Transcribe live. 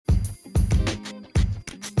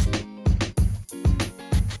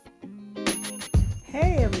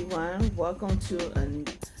Welcome to a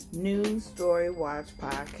new Story Watch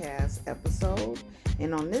podcast episode.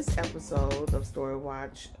 And on this episode of Story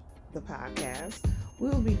Watch, the podcast, we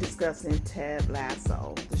will be discussing Ted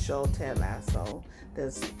Lasso, the show Ted Lasso,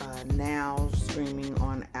 that's now streaming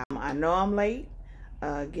on Apple. I know I'm late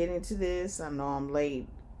getting to this. I know I'm late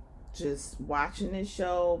just watching this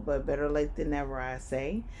show, but better late than never, I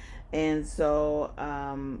say. And so,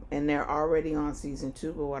 and they're already on season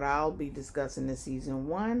 2, but what I'll be discussing is season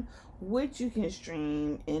 1, which you can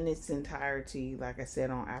stream in its entirety, like I said,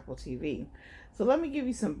 on Apple TV. So let me give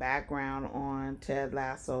you some background on Ted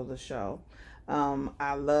Lasso, the show.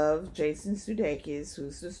 I love Jason Sudeikis,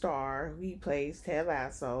 who's the star. He plays Ted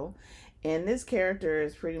Lasso. And this character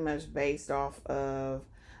is pretty much based off of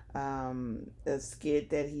a skit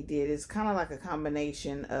that he did. Is kind of like a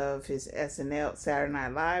combination of his SNL Saturday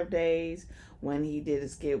Night Live days when he did a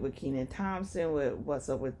skit with Kenan Thompson with What's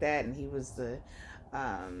Up With That, and he was the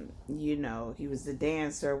he was the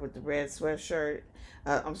dancer with the red sweatsuit.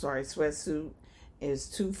 It was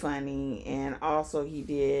too funny. And also he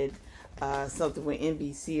did something with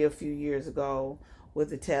NBC a few years ago with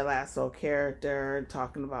the Ted Lasso character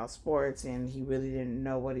talking about sports, and he really didn't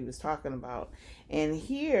know what he was talking about. And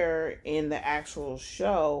here in the actual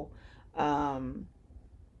show, in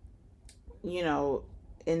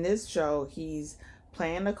this show, he's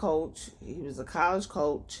playing a coach. He was a college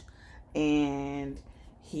coach, and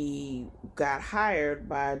he got hired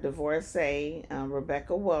by a divorcee,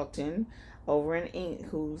 Rebecca Welton,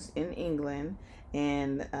 who's in England,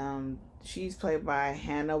 and she's played by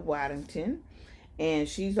Hannah Waddington. And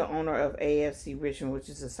she's the owner of AFC Richmond, which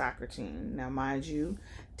is a soccer team. Now, mind you,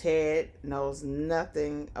 Ted knows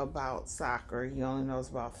nothing about soccer. He only knows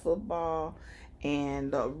about football.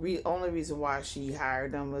 And the only reason why she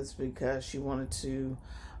hired him was because she wanted to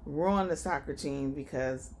ruin the soccer team,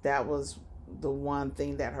 because that was the one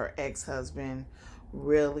thing that her ex-husband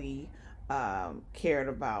really cared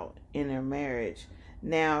about in their marriage.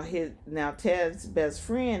 Now Ted's best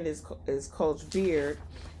friend is Coach Beard,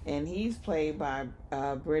 and he's played by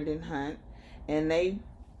Brendan Hunt, and they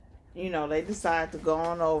decide to go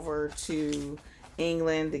on over to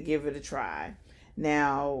England to give it a try.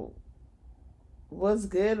 Now, what's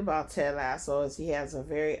good about Ted Lasso is he has a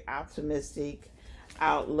very optimistic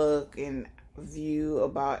outlook and view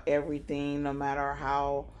about everything, no matter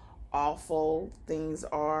how awful things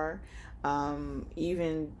are.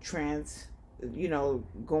 Even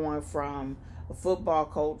going from a football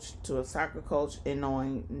coach to a soccer coach and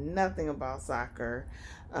knowing nothing about soccer,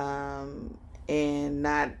 and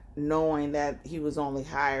not knowing that he was only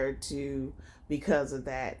hired because of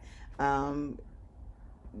that.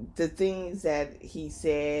 The things that he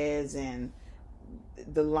says and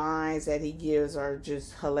the lines that he gives are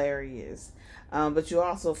just hilarious. But you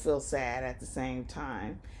also feel sad at the same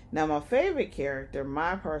time. Now, my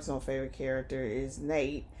personal favorite character is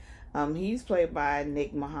Nate. He's played by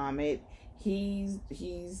Nick Muhammad. He's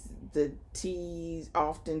the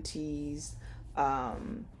often teased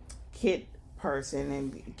kit person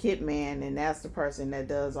and kit man, and that's the person that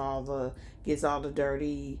gets all the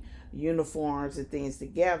dirty uniforms and things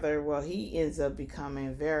together. Well, he ends up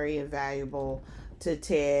becoming very invaluable to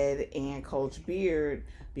Ted and Coach Beard,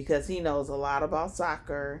 because he knows a lot about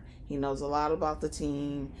soccer, he knows a lot about the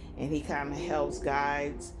team, and he kind of helps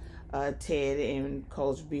guides Ted and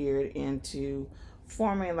Coach Beard into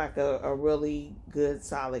forming like a really good,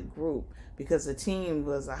 solid group, because the team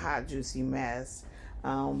was a hot, juicy mess,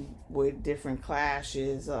 with different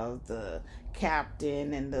clashes of the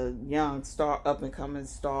captain and the young up and coming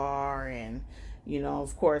star, and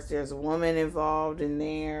of course there's a woman involved in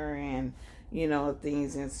there, and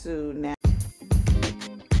things ensue. Now,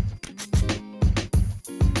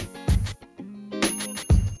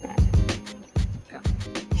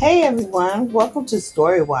 hey everyone, welcome to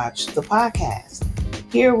Story Watch, the podcast.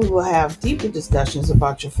 Here we will have deeper discussions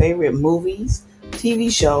about your favorite movies,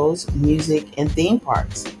 TV shows, music, and theme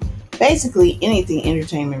parks. Basically anything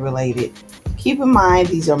entertainment related. Keep in mind,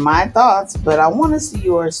 these are my thoughts, but I want to see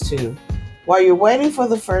yours too. While you're waiting for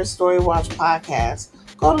the first Story Watch podcast,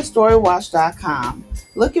 go to storywatch.com.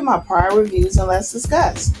 Look at my prior reviews and let's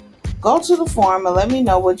discuss. Go to the forum and let me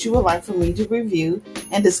know what you would like for me to review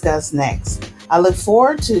and discuss next. I look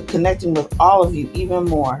forward to connecting with all of you even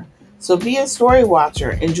more. So be a Story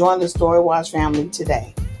Watcher and join the Story Watch family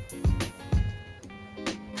today.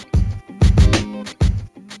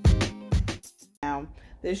 Now,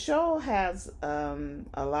 the show has a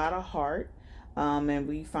lot of heart, and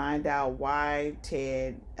we find out why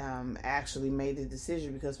Ted actually made the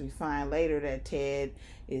decision, because we find later that Ted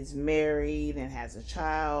is married and has a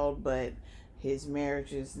child, but his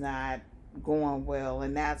marriage is not going well,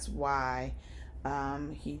 and that's why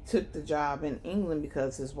he took the job in England,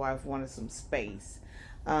 because his wife wanted some space.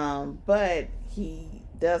 But he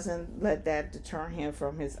doesn't let that deter him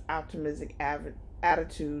from his optimistic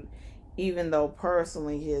attitude, even though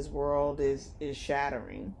personally his world is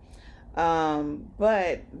shattering.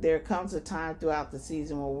 But there comes a time throughout the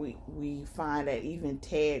season where we find that even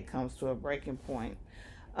Ted comes to a breaking point.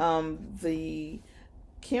 The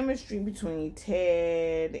chemistry between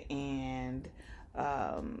Ted and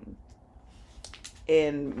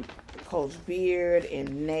Coach Beard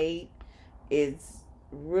and Nate is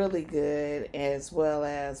really good, as well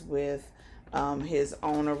as with his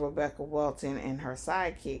owner Rebecca Welton and her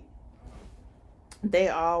sidekick. They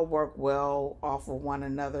all work well off of one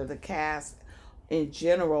another. The cast in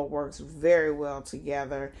general works very well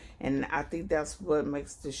together, and I think that's what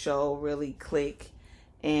makes the show really click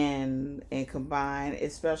and combine,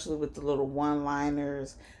 especially with the little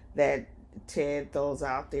one-liners that Ted throws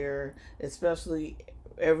out there, especially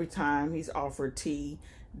every time he's offered tea.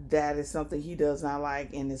 That is something he does not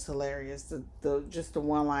like, and it's hilarious. The just the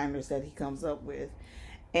one-liners that he comes up with.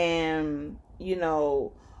 And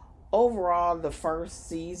overall, the first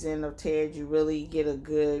season of Ted, you really get a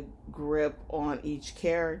good grip on each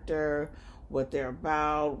character, what they're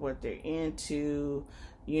about, what they're into.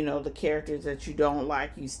 The characters that you don't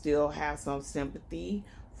like, you still have some sympathy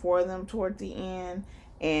for them toward the end.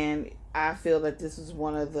 And I feel that this is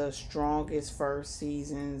one of the strongest first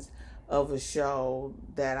seasons of a show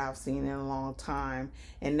that I've seen in a long time.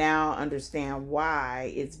 And now I understand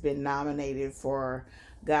why it's been nominated for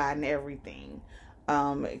God and Everything.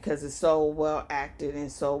 Because it's so well acted and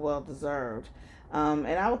so well deserved. And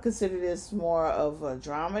I would consider this more of a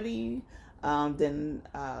dramedy than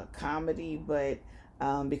comedy, but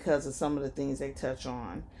because of some of the things they touch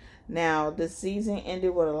on. Now, this season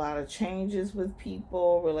ended with a lot of changes with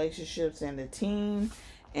people, relationships, and the team.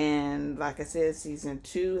 And like I said, season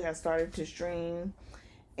 2 has started to stream.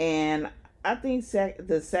 And I think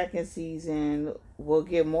the second season will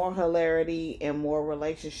get more hilarity and more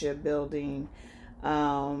relationship building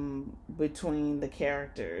between the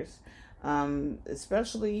characters,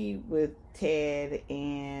 especially with Ted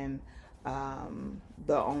and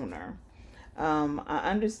the owner. I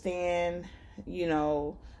understand,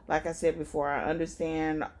 like I said before, I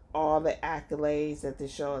understand all the accolades that the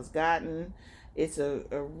show has gotten. It's a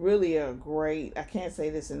really great, I can't say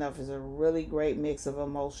this enough, it's a really great mix of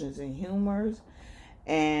emotions and humors.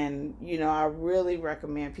 And, I really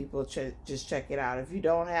recommend people just check it out. If you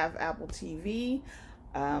don't have Apple TV,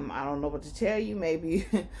 I don't know what to tell you. Maybe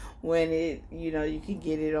when you can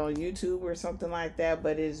get it on YouTube or something like that,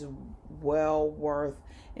 but it's well worth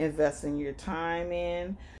investing your time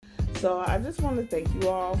in. So I just want to thank you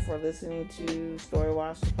all for listening to Story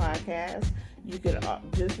Watch the podcast. You can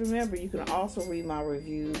just remember, you can also read my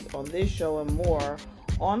reviews on this show and more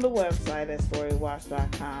on the website at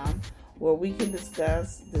storywatch.com, where we can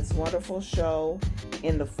discuss this wonderful show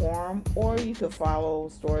in the forum, or you can follow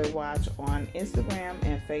Story Watch on Instagram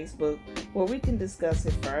and Facebook, where we can discuss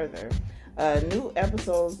it further. New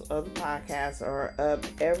episodes of the podcast are up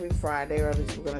every Friday, or at least we're going to